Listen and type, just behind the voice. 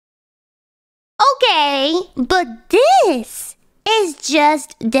Okay, but this is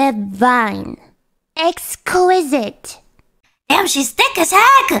just divine. Exquisite. Damn, she's thick as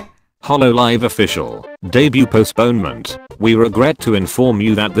heck! HoloLive official. Debut postponement. We regret to inform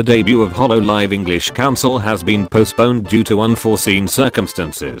you that the debut of HoloLive English Council has been postponed due to unforeseen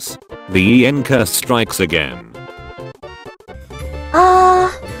circumstances. The EN curse strikes again.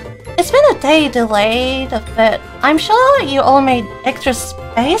 It's been a day delayed, but I'm sure you all made extra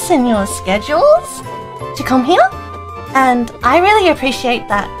space in your schedules to come here, and I really appreciate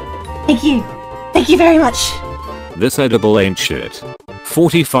that. Thank you. Thank you very much. This edible ain't shit.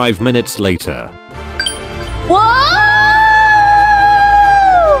 45 minutes later. Whoa!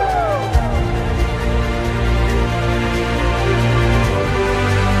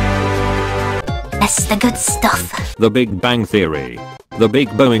 That's the good stuff. The Big Bang Theory. The Big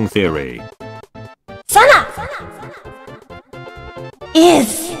Boeing Theory. Sana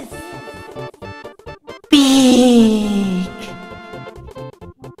is big.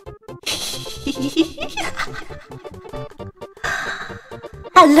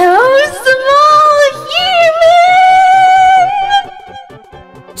 Hello, small human!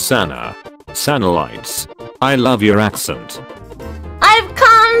 Sanalites. I love your accent. I've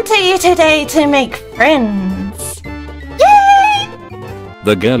come to you today to make friends. Yay!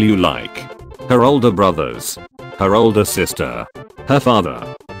 The girl you like. Her older brothers. Her older sister. Her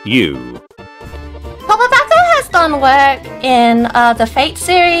father. You. Polka has done work in the Fate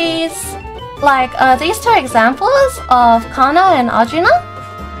series, like these two examples of Kana and Arjuna.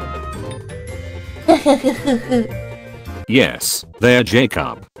 Yes, they're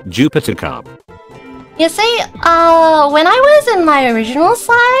J-Cup, Jupiter Cup. You see, when I was in my original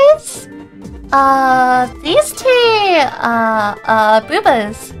size, these two,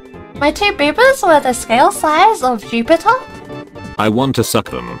 boobas, my two boobas were the scale size of Jupiter. I want to suck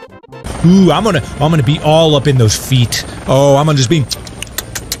them. Ooh, I'm gonna be all up in those feet. Oh, I'm gonna just be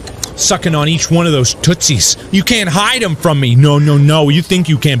sucking on each one of those tootsies. You can't hide them from me. No, no, no. You think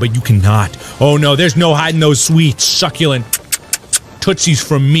you can, but you cannot. Oh no, there's no hiding those sweet, succulent tootsies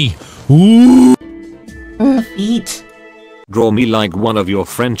from me. Ooh. Feet. Draw me like one of your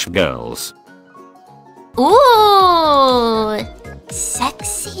French girls. Ooh,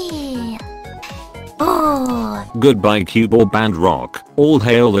 sexy. Ooh. Goodbye cube or band rock. All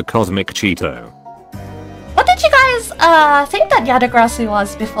hail the cosmic Cheeto. What did you guys think that Yadagrasu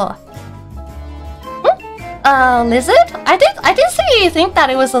was before? Lizard? I did see you think that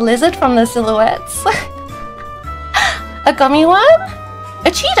it was a lizard from the silhouettes. A gummy worm?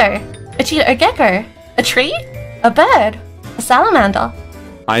 A cheeto? A gecko? A tree? A bird? A salamander?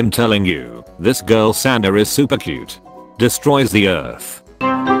 I'm telling you, this girl Santa is super cute. Destroys the earth.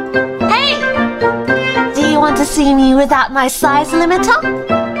 Hey! Do you want to see me without my size limiter?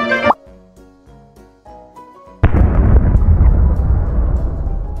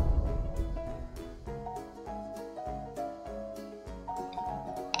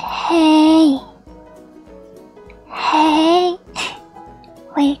 Hey. Hey.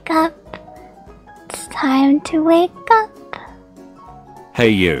 Wake up. It's time to wake up. Hey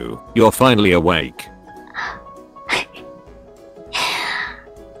you, you're finally awake.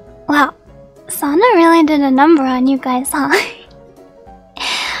 Wow, Sana really did a number on you guys, huh?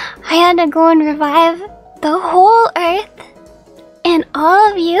 I had to go and revive the whole Earth and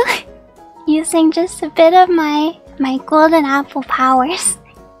all of you using just a bit of my golden apple powers.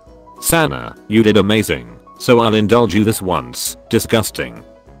 Sana, you did amazing. So I'll indulge you this once. Disgusting.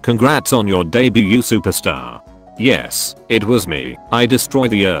 Congrats on your debut, you superstar. Yes, it was me. I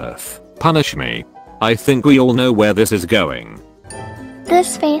destroyed the earth. Punish me. I think we all know where this is going.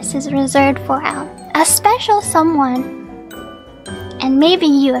 This face is reserved for a special someone. And maybe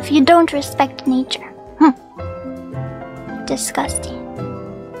you if you don't respect nature. Disgusting.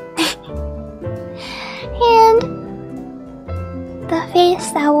 And the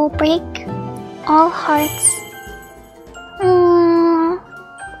face that will break all hearts.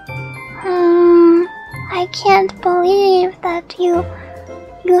 I can't believe that you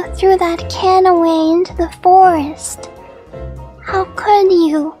threw that can away into the forest. How could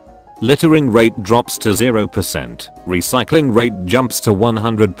you? Littering rate drops to 0%. Recycling rate jumps to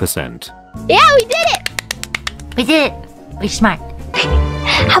 100%. Yeah, we did it! We did it. We're smart.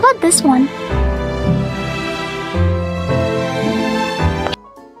 How about this one?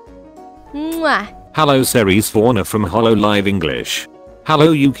 Mwah. Hello Ceres Fauna from HoloLive English.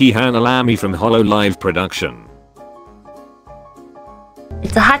 Hello Yuki Hanalami from HoloLive Production.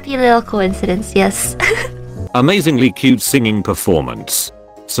 It's a happy little coincidence, yes. Amazingly cute singing performance.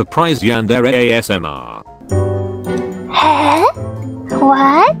 Surprise Yandere ASMR. Huh?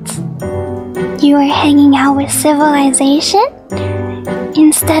 What? You were hanging out with civilization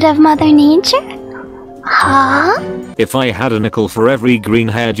instead of Mother Nature? Huh? If I had a nickel for every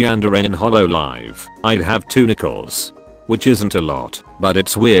green-haired yandere in Holo Live, I'd have 2 nickels. Which isn't a lot, but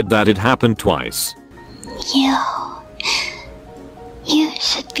it's weird that it happened twice. You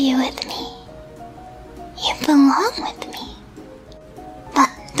should be with me. You belong with me. But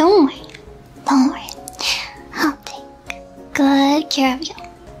don't worry. I'll take good care of you.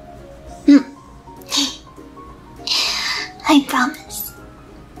 I promise.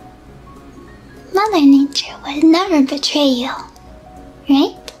 Mother Nature would never betray you.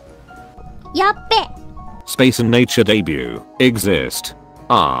 Right? Yappe. Space and Nature debut. Exist.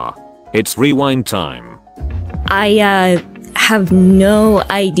 It's rewind time. I have no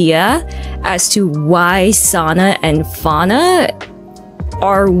idea as to why Sana and Fauna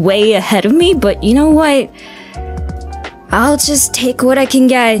are way ahead of me, but you know what? I'll just take what I can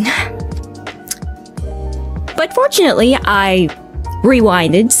get. But fortunately, I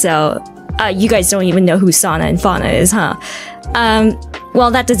rewinded, so you guys don't even know who Sana and Fauna is, huh? Well,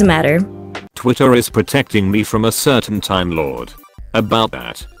 that doesn't matter. Twitter is protecting me from a certain Time Lord. About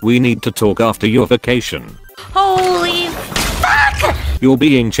that, we need to talk after your vacation. Holy fuck! You're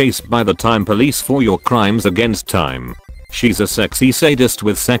being chased by the Time Police for your crimes against time. She's a sexy sadist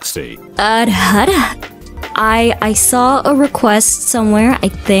with sexy. I saw a request somewhere, I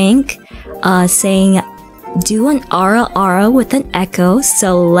think, saying do an ara ara with an echo,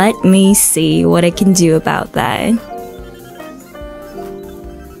 so let me see what I can do about that.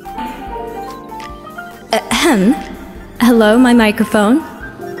 Ahem. Hello, my microphone.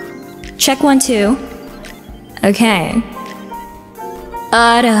 Check 1 2. Okay.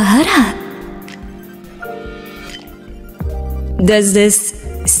 Does this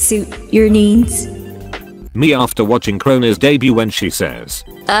suit your needs? Me after watching Kronii's debut when she says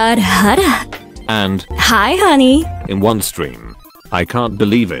and hi, honey. in one stream. I can't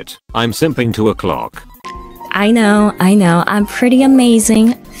believe it. I'm simping to a clock. I know. I'm pretty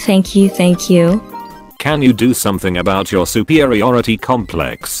amazing. Thank you. Can you do something about your superiority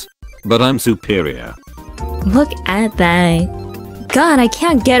complex? But I'm superior. Look at that. God, I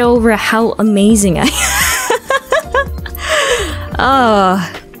can't get over how amazing I am. Oh.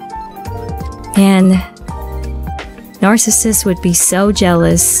 Man. Narcissists would be so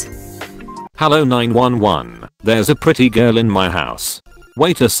jealous. Hello 911. There's a pretty girl in my house.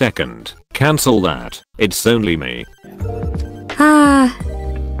 Wait a second. Cancel that. It's only me.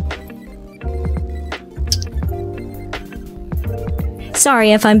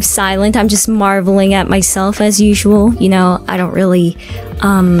 Sorry if I'm silent, I'm just marveling at myself as usual. You know, I don't really,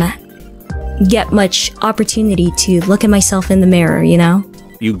 get much opportunity to look at myself in the mirror, you know?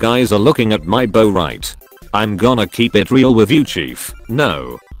 You guys are looking at my bow right. I'm gonna keep it real with you, Chief.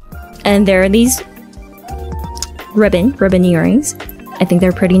 No. And there are these ribbon earrings. I think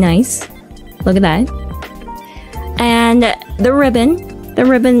they're pretty nice. Look at that. And the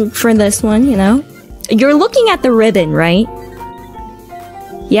ribbon for this one, you know? You're looking at the ribbon, right?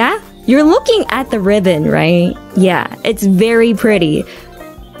 Yeah? You're looking at the ribbon, right? Yeah, it's very pretty.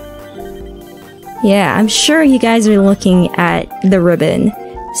 Yeah, I'm sure you guys are looking at the ribbon.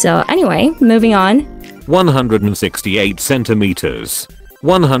 So anyway, moving on. 168 centimeters.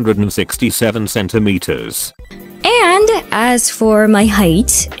 167 centimeters. And as for my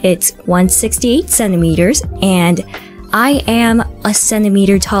height, it's 168 centimeters, and I am a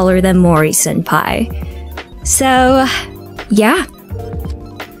centimeter taller than Mori-senpai. So, yeah.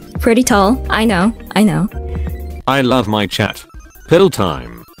 Pretty tall, I know. I love my chat. Pill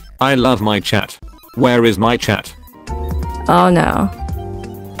time. I love my chat. Where is my chat? Oh no.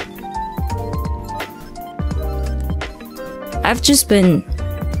 I've just been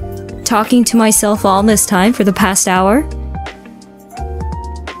talking to myself all this time for the past hour.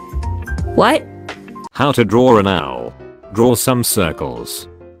 What? How to draw an owl. Draw some circles.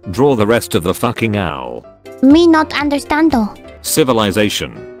 Draw the rest of the fucking owl. Me not understando.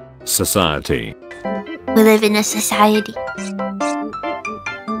 Civilization. Society. We live in a society.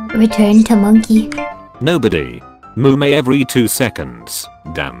 Return to monkey. Nobody. Mumei every 2 seconds.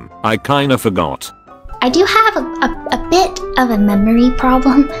 Damn, I kinda forgot. I do have a bit of a memory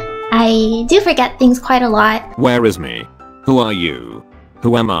problem. I do forget things quite a lot. Where is me? Who are you?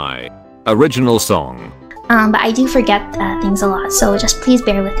 Who am I? Original song. But I do forget things a lot, so just please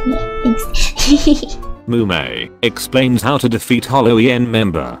bear with me. Thanks. Mumei explains how to defeat Holo EN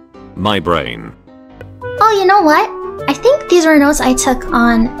member. My brain. Oh, you know what? I think these were notes I took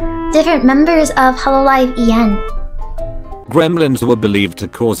on different members of Hololive EN. Gremlins were believed to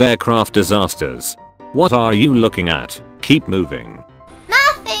cause aircraft disasters. What are you looking at? Keep moving.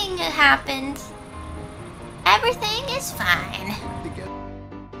 Nothing! Nothing happened. Everything is fine.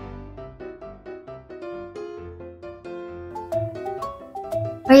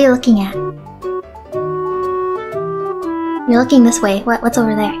 What are you looking at? You're looking this way. What's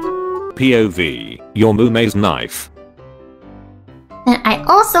over there? POV, your Mumei's knife. Then I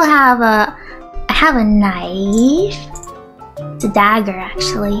also have a knife. It's a dagger,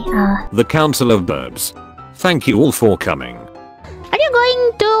 actually. The Council of Birds. Thank you all for coming. Are you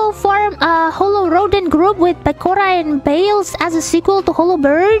going to form a Holo Rodent group with Bakura and Baelz as a sequel to Holo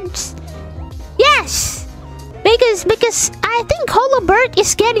Birds? Yes! Because I think Holo Bird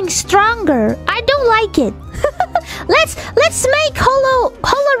is getting stronger. I don't like it. Let's make Holo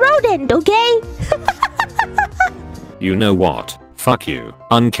Rodent, okay? You know what? Fuck you.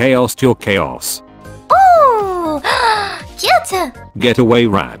 Unchaosed your chaos. Oh, cute. Get away,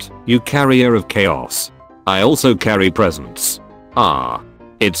 rat. You carrier of chaos. I also carry presents. Ah.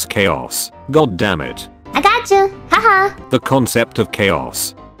 It's chaos. God damn it. I got you. Haha. The concept of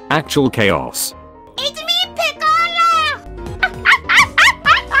chaos. Actual chaos. It's me, Piccolo.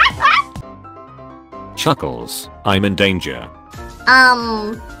 Chuckles. I'm in danger.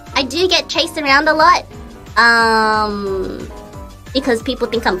 I do get chased around a lot. Because people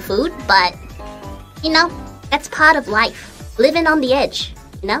think I'm food, but you know, that's part of life. Living on the edge,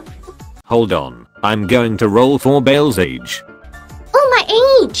 you know? Hold on. I'm going to roll for Bael's age. Oh, my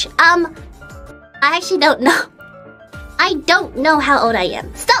age! I actually don't know. I don't know how old I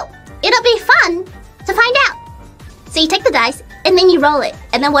am. So, it'll be fun to find out. So you take the dice, and then you roll it.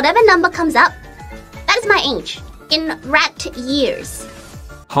 And then whatever number comes up, that is my age. In rat years.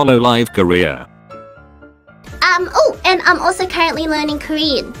 Hololive career. Oh, and I'm also currently learning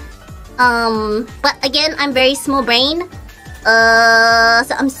Korean. But again, I'm very small brain.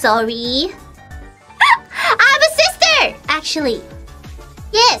 So I'm sorry. I have a sister, actually.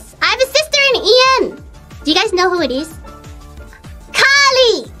 Yes, I have a sister in Ian. Do you guys know who it is?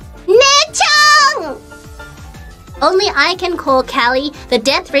 Kali! Ne-chang! Only I can call Kali, the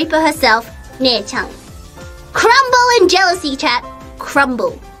Death Reaper herself, Ne-chang. Crumble in jealousy, chat.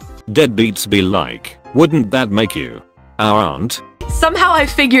 Crumble. Deadbeats be like, wouldn't that make you our aunt? Somehow I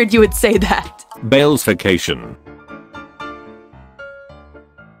figured you would say that. Bael's vacation.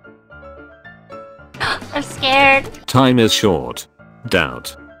 I'm scared. Time is short.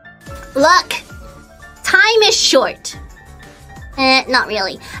 Doubt. Look, time is short. Not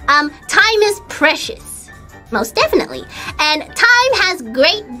really. Time is precious. Most definitely. And time has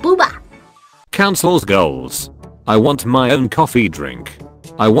great booba. Council's goals. I want my own coffee drink.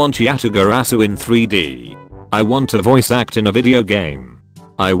 I want Yatagarasu in 3D. I want a voice act in a video game.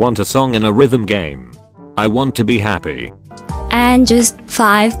 I want a song in a rhythm game. I want to be happy. And just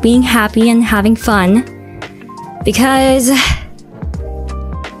 5, being happy and having fun. Because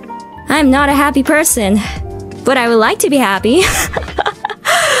I'm not a happy person, but I would like to be happy.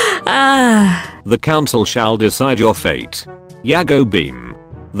 The council shall decide your fate. Yago Beam.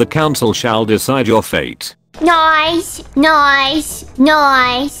 The council shall decide your fate. Nice, nice,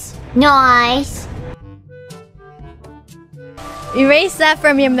 nice, nice. Erase that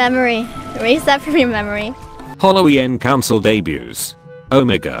from your memory. Erase that from your memory. Halloween council debuts.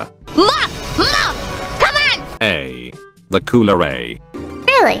 Omega. Mom! Mom! Come on! A. The cooler A.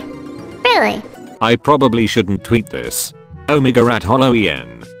 Really? Really? I probably shouldn't tweet this. Omega at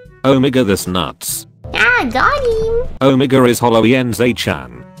Halloween. Omega this nuts. Ah, got him. Omega is Halloween's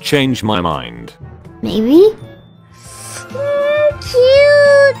A-chan. Change my mind. Maybe?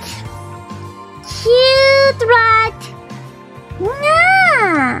 Cute! Cute rat!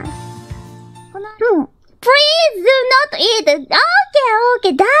 Nah! Please do not eat!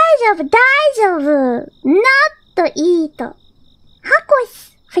 Okay, 大丈夫、大丈夫 not eat!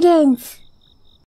 Hakos friends!